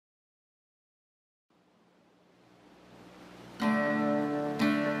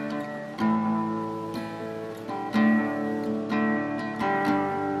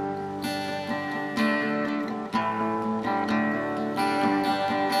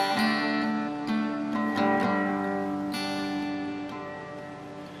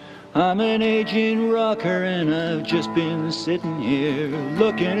I'm an aging rocker and I've just been sitting here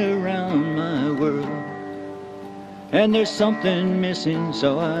looking around my world. And there's something missing,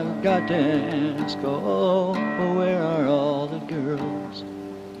 so I've got to ask, oh, where are all the girls?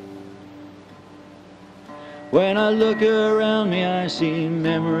 When I look around me, I see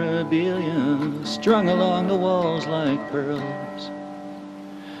memorabilia strung along the walls like pearls.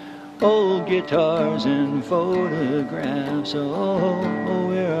 Old guitars and photographs, oh,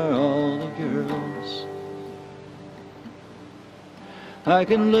 where are all the girls? I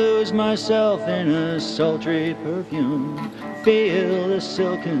can lose myself in a sultry perfume, feel the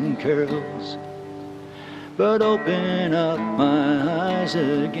silken curls, but open up my eyes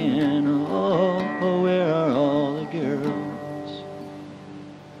again, oh, where are all the girls?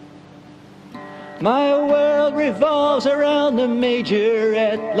 My world revolves around the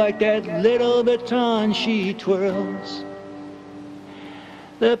majorette like that little baton she twirls.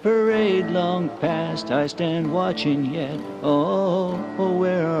 The parade long past, I stand watching yet, oh,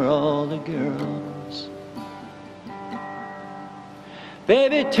 where are all the girls?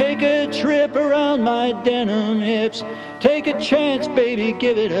 Baby, take a trip around my denim hips, take a chance, baby,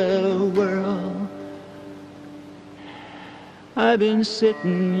 give it a whirl. I've been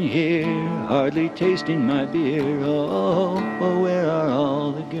sitting here, hardly tasting my beer, oh, where are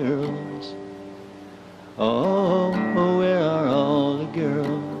all the girls? Oh, where are all the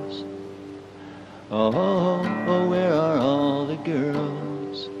girls? Oh, where are all the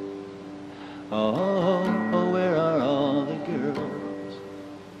girls? Oh, where are all the girls?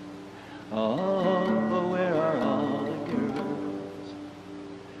 Oh, where are all the girls?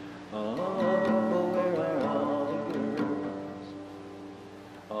 Oh, where are all the girls?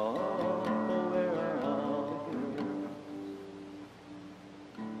 Oh, where are all the girls?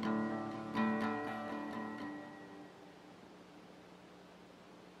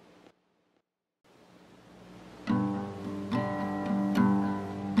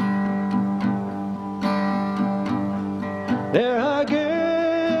 There are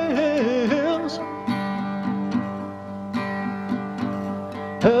girls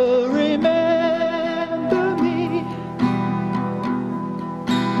who remember me,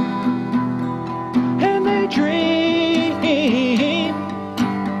 and they dream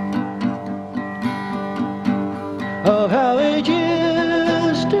of how it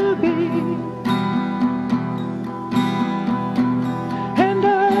used to be. And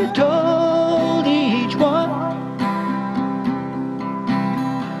I told each one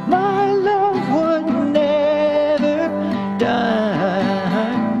my love would never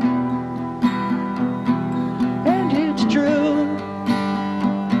die, and it's true.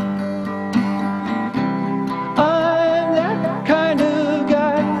 I'm that kind of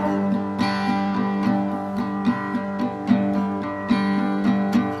guy.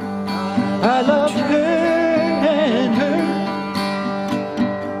 I loved her and her.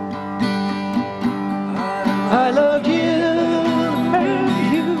 I loved you and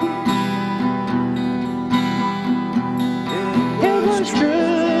you. It was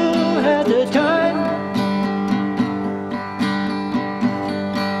true at the time,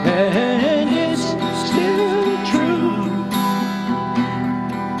 and it's still true.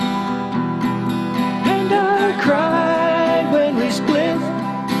 And I cried when we split,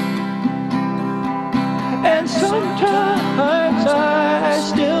 and sometimes I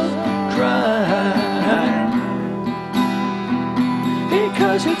still cry,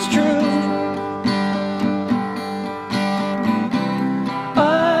 because it's true.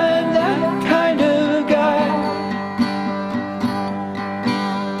 I'm that kind of guy.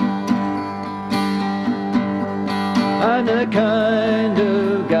 I'm the kind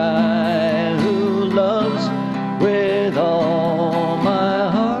of guy who loves with all my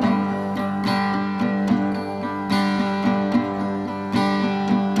heart.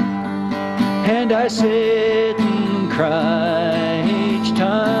 And I sit and cry each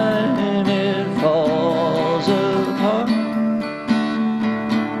time it falls apart.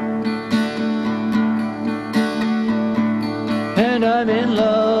 And I'm in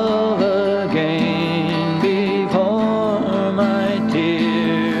love again before my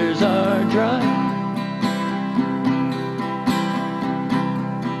tears are dry.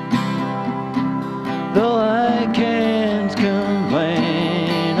 Though I can't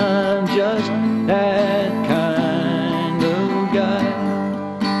complain, I'm just that kind of guy.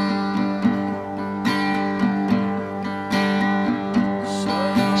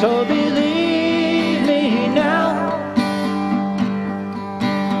 So believe me now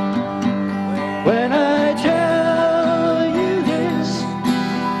when I tell you this.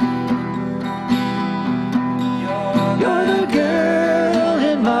 You're the girl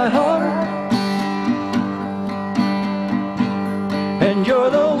in my heart.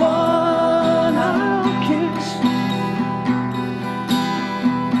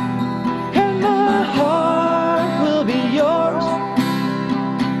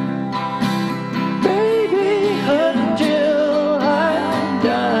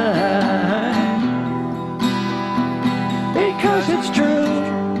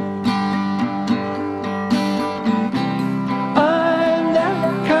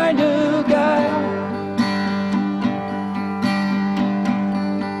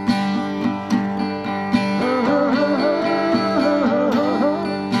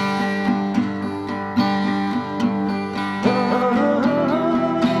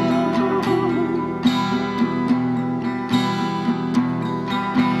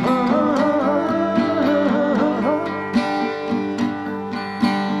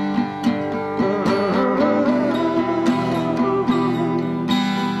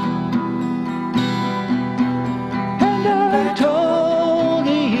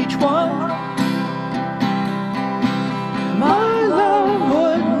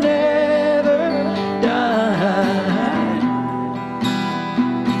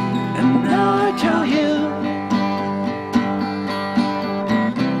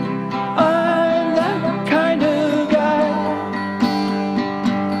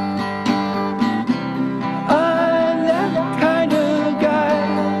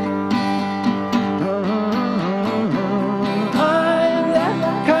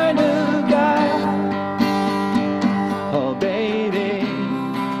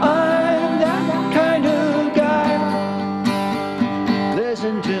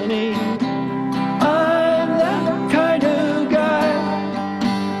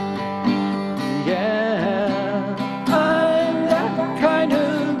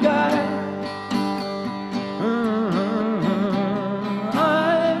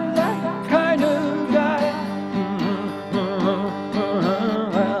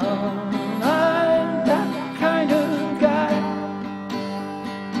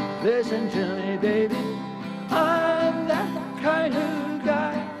 Listen to me, baby, I'm that kind of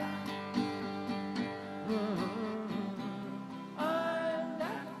guy. I'm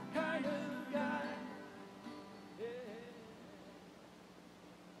that kind of guy.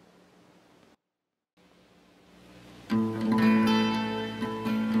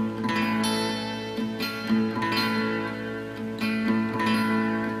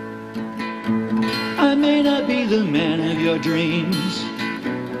 I may not be the man of your dreams,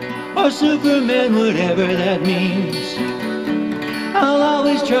 or Superman, whatever that means. I'll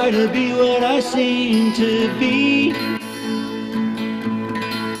always try to be what I seem to be.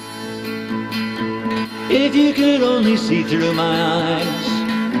 If you could only see through my eyes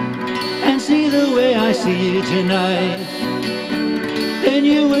and see the way I see you tonight, then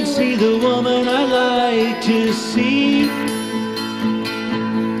you would see the woman I like to see.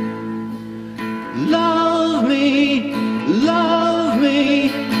 Love me, love me,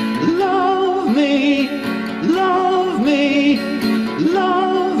 love me, love me,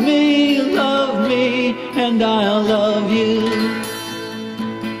 love me, love me, and I'll love you.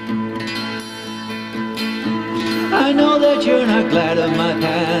 I know that you're not glad of my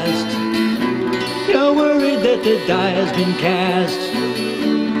past. You're worried that the die has been cast,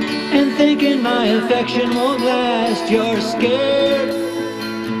 and thinking my affection won't last. You're scared.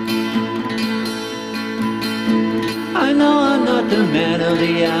 I know I'm not the man of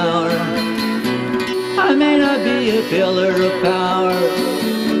the hour. I may not be a pillar of power.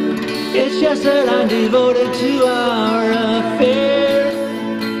 It's just that I'm devoted to our affair.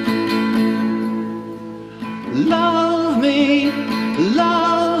 Love me,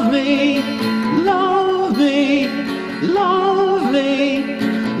 love me, love me, love me,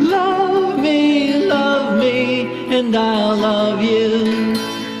 love me, love me, and I'll love you.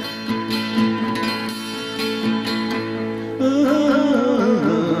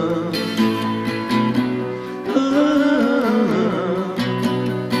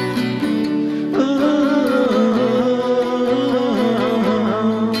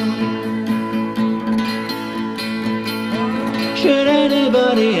 Should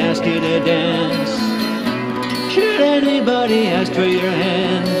anybody ask you to dance? Should anybody ask for your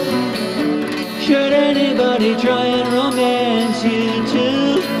hand? Should anybody try and romance you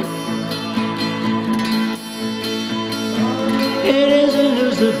too? It isn't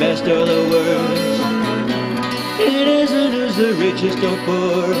who's the best or the worst. It isn't who's the richest or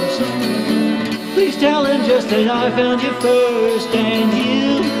poorest. Please tell him just that I found you first, and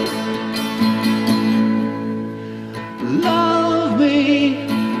you love me,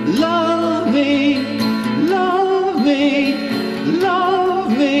 love me, love me, love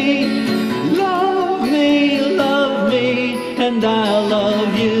me, love me, love me, and I'll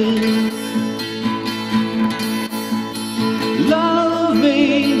love you. Love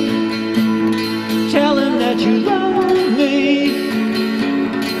me, tell him that you love me,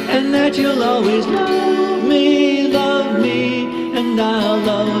 and that you'll always love me, and I'll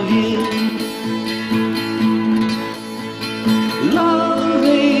love you. Love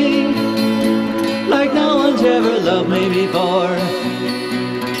me like no one's ever loved me before.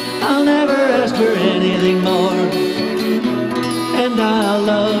 I'll never ask for anything more, and I'll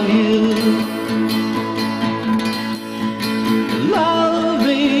love you. Love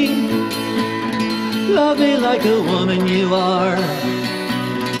me like the woman you are,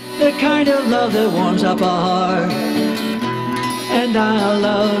 the kind of love that warms up a heart, and I'll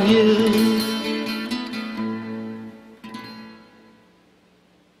love you.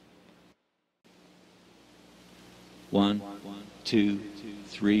 One, two,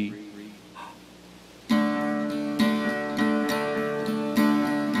 three.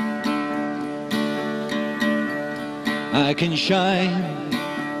 I can shine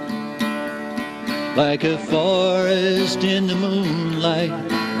like a forest in the moonlight.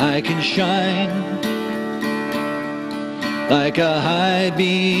 I can shine like a high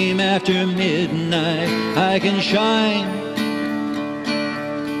beam after midnight. I can shine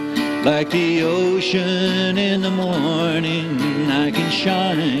like the ocean in the morning. I can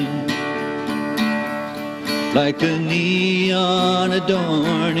shine like the neon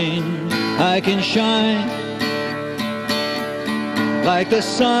adorning. I can shine like the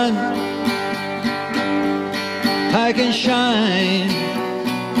sun. I can shine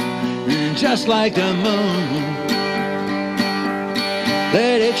just like the moon.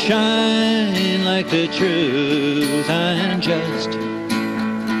 Let it shine like the truth. I'm just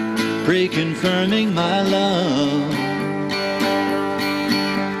reconfirming my love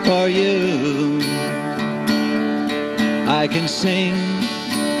for you. I can sing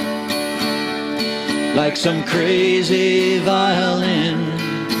like some crazy violin.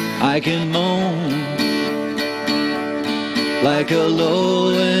 I can moan like a low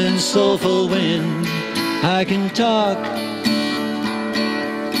and soulful wind. I can talk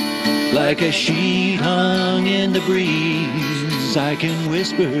like a sheet hung in the breeze. I can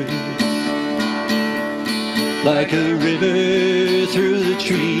whisper like a river through the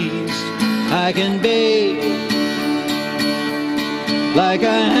trees. I can bay like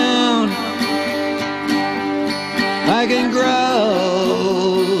a hound. I can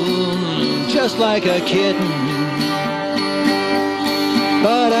growl just like a kitten,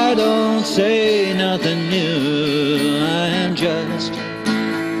 but I don't say nothing new. I am just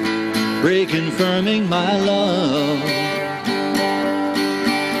reconfirming my love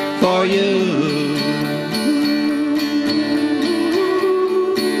for you.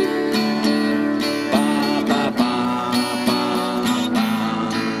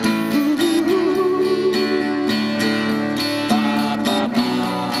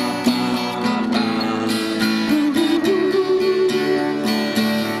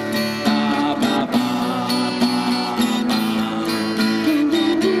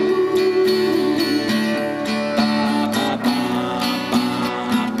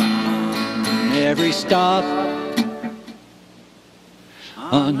 Every stop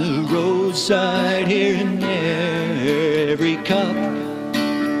on the roadside here and there, every cup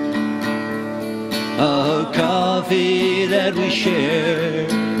of coffee that we share,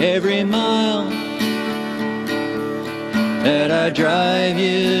 every mile that I drive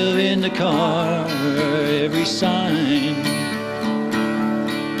you in the car, every sign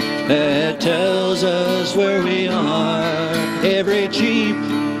that tells us where we are, every cheap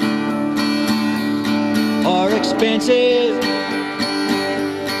or expensive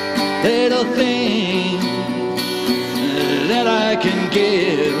little thing that I can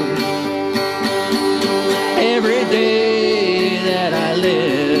give. Every day that I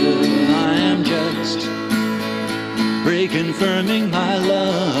live, I am just reconfirming my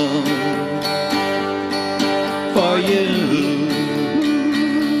love for you.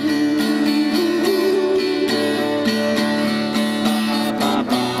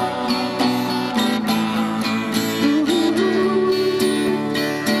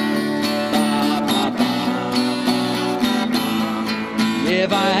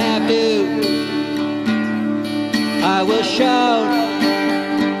 If I have to, I will shout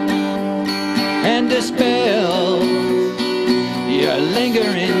and dispel your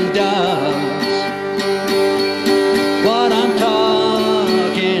lingering doubts. What I'm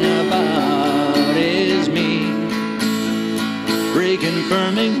talking about is me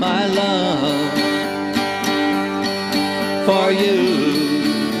reconfirming my love for you.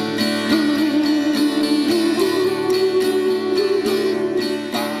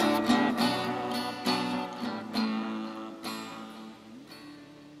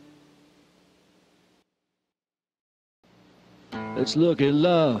 Let's look at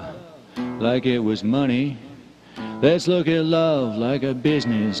love like it was money. Let's look at love like a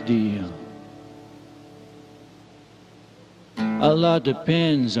business deal. A lot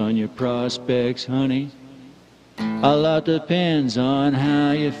depends on your prospects, honey. A lot depends on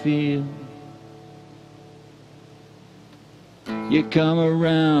how you feel. You come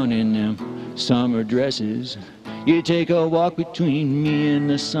around in them summer dresses. You take a walk between me and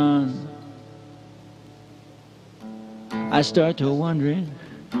the sun. I start to wondering,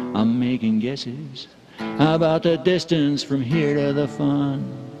 I'm making guesses about the distance from here to the fun.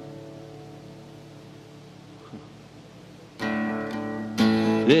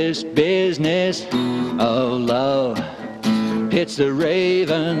 This business of love pits the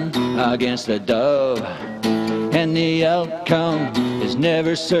raven against the dove, and the outcome is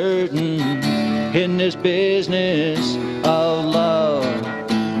never certain in this business of love.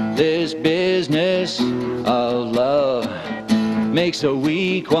 This business of love makes the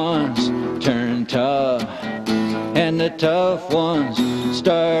weak ones turn tough, and the tough ones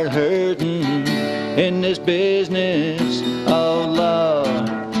start hurting in this business of love.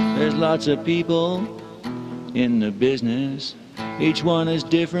 There's lots of people in the business. Each one is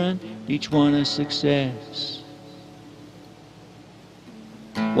different, each one is success.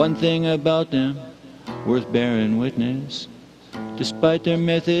 One thing about them worth bearing witness: despite their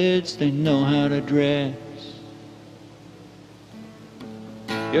methods, they know how to dress.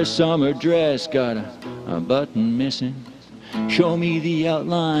 Your summer dress got a button missing. Show me the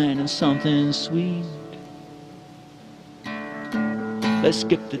outline of something sweet. Let's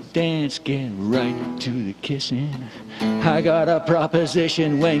skip the dance, get right to the kissing. I got a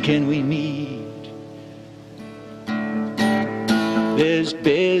proposition, when can we meet? This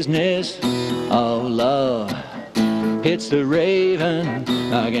business of love pits the raven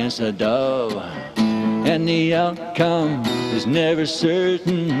against a dove, and the outcome is never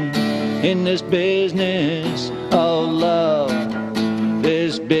certain in this business of love.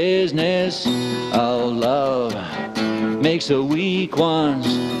 This business of love makes the weak ones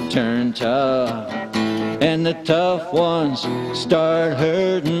turn tough, and the tough ones start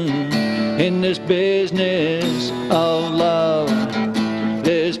hurting in this business of love.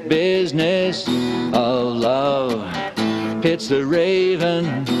 This business of love pits the raven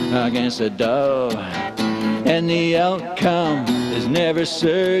against the dove, and the outcome is never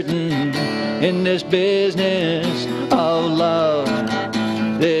certain in this business of love.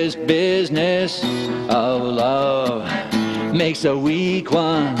 This business of love makes the weak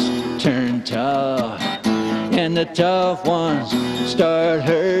ones turn tough, and the tough ones start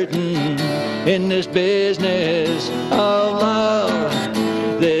hurting in this business of love.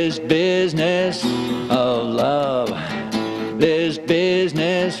 This business of love. This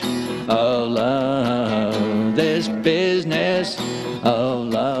business of love. This business of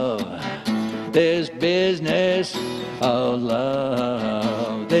love. This business of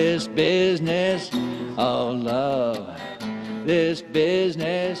love. This business of love. This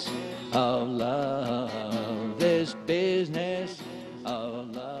business of love. This business of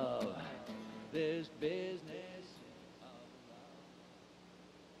love. This business of love.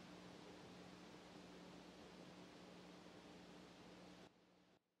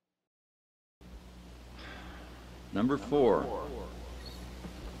 Number 4.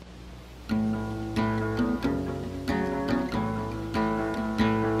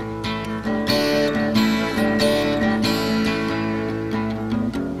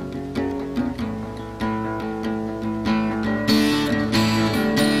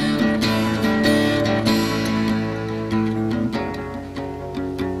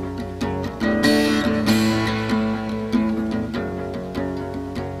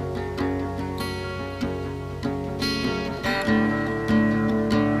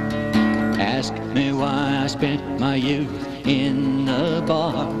 Ask me why I spent my youth in the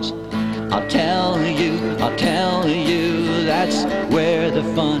bars. I'll tell you, that's where the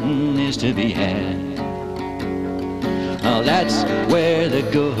fun is to be had. Oh, that's where the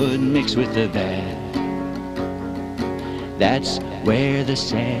good mix with the bad. That's where the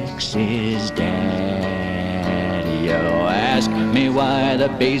sex is, daddy. Oh, ask me why the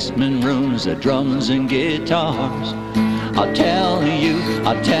basement rooms, the drums and guitars. I'll tell you,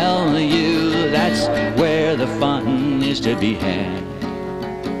 that's where the fun is to be had.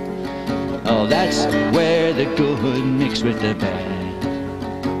 Oh, that's where the good mix with the bad.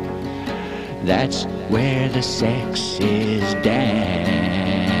 That's where the sex is, daddy-o.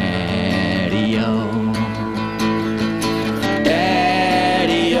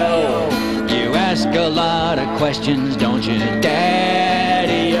 Daddy-o, you ask a lot of questions, don't you,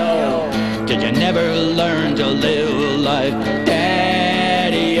 daddy-o? Did you never learn to live life,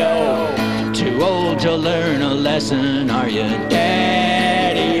 daddy-o? Too old to learn a lesson, are you,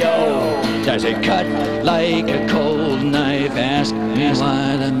 daddy-o? Does it cut like a cold knife? Ask me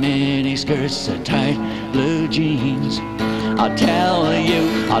why the mini skirts, the tight blue jeans. I'll tell you,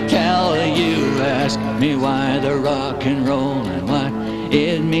 ask me why the rock and roll and what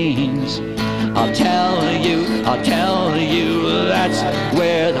it means. I'll tell you, that's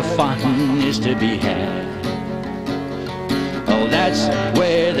where the fun is to be had. Oh, that's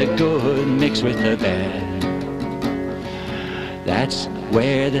where the good mix with the bad. That's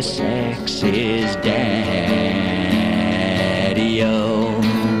where the sex is, daddy-o.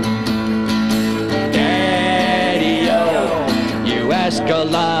 Daddy-o, you ask a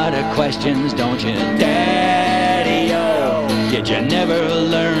lot of questions, don't you, daddy-o? Did you never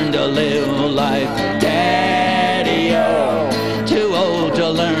learn to live life, daddy-o? Too old to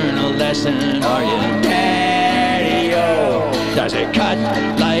learn a lesson, are you, daddy-o? Does it cut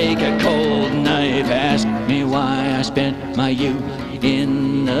like a cold knife? Ask me why I spent my youth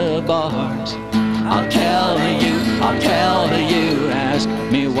in the bars. I'll tell you, ask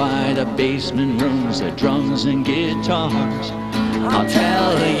me why the basement rooms, the drums and guitars. I'll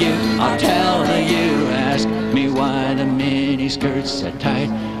tell you, ask me why the mini skirts, the tight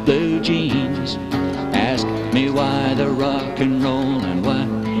blue jeans. Ask me why the rock and roll and what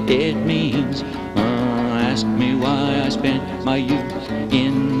it means. Ask me why I spent my youth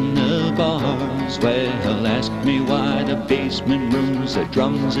in the bars. Well, ask me why the basement rooms, the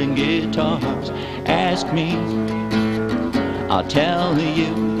drums and guitars. Ask me, I'll tell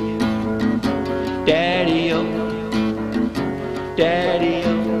you, daddy-o,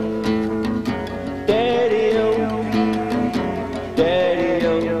 daddy-o, daddy-o, daddy-o.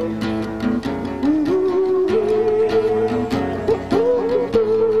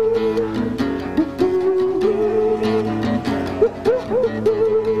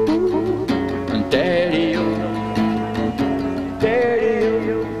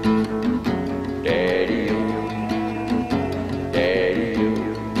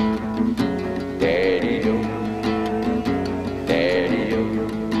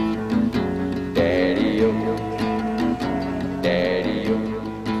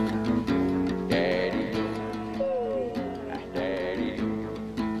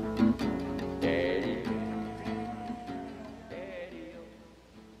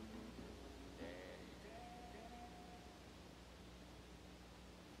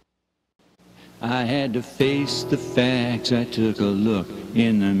 I had to face the facts. I took a look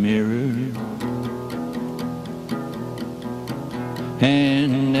in the mirror,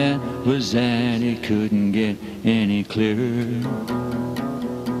 and that was that. It couldn't get any clearer.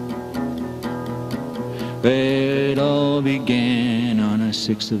 It all began on the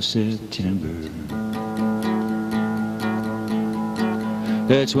 6th of September.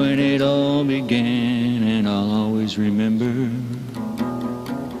 That's when it all began, and I'll always remember.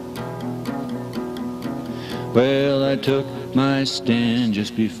 Well, I took my stand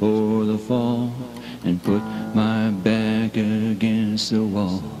just before the fall and put my back against the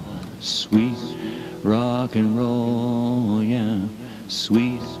wall. Sweet rock and roll, yeah,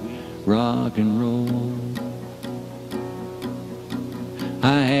 sweet rock and roll.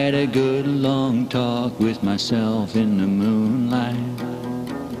 I had a good long talk with myself in the moonlight,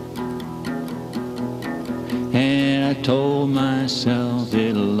 and I told myself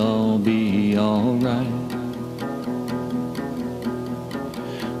it'll all be alright.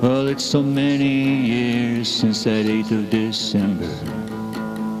 Well, it's so many years since that 8th of December,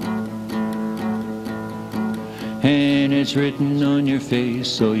 and it's written on your face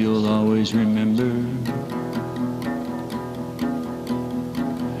so you'll always remember.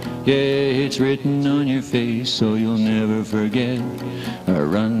 Yeah, it's written on your face so you'll never forget.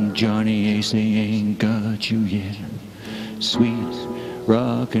 Run, Johnny Ace, they ain't got you yet. Sweet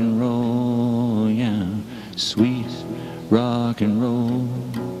rock and roll, yeah, sweet rock and roll.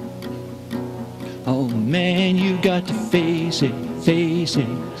 Oh man, you got to face it, face it.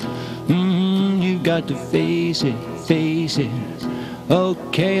 You got to face it, face it.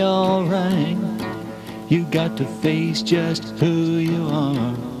 Okay, alright. You got to face just who you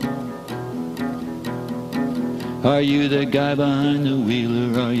are. Are you the guy behind the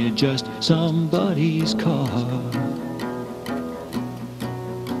wheel, or are you just somebody's car?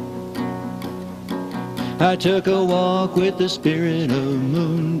 I took a walk with the spirit of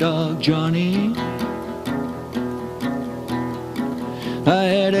Moondog Johnny. I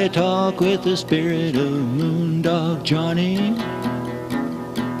had a talk with the spirit of Moondog Johnny.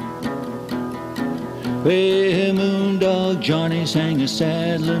 Well, Moondog Johnny sang a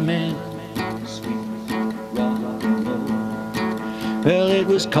sad lament. Well, it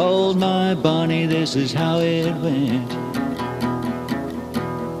was called My Bonnie, this is how it went.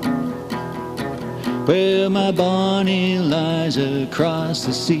 Well, my Bonnie lies across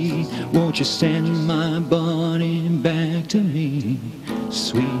the sea. Won't you send my Bonnie back to me?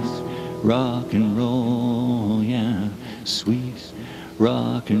 Sweet rock and roll, yeah, sweet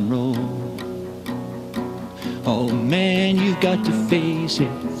rock and roll. Oh man, you got to face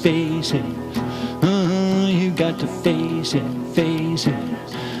it, face it. You got to face it, face it.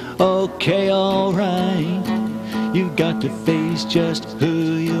 Okay, alright. You got to face just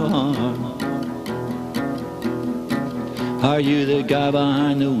who you are. Are you the guy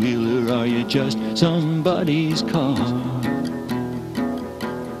behind the wheel, or are you just somebody's car?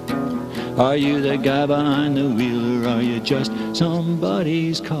 Are you the guy behind the wheel, or are you just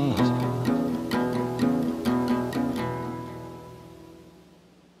somebody's car?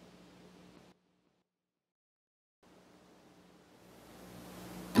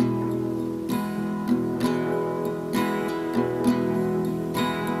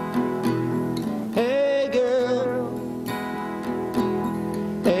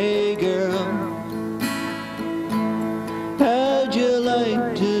 Hey girl, how'd you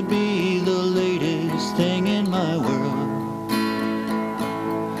like to be the latest thing in my world?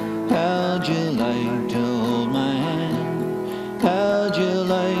 How'd you like to hold my hand? How'd you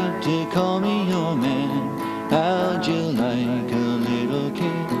like to call me your man? How'd you like a little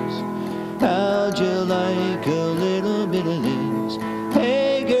kiss? How'd you like a little bit of this?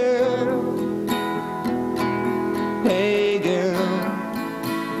 Hey girl, hey girl,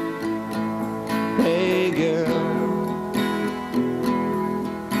 hey girl.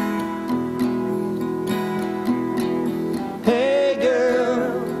 Hey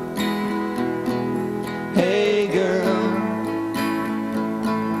girl, hey girl,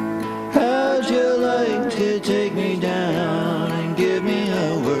 how'd you like to take me down and give me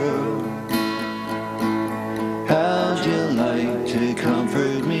a whirl? How'd you like to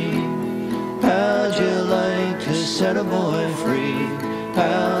comfort me? How'd you like to set a boy free?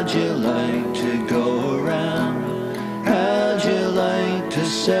 How'd you like to go around? How'd you like to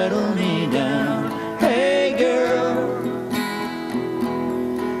settle me down? Hey girl,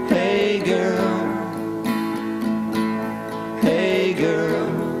 hey girl, hey girl.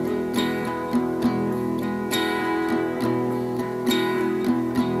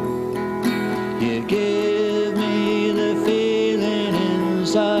 You give me the feeling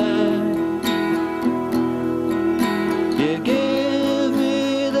inside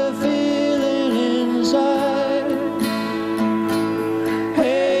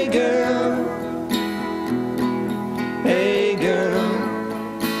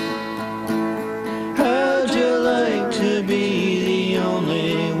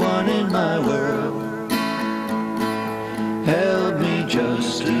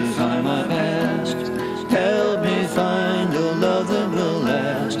to find my path.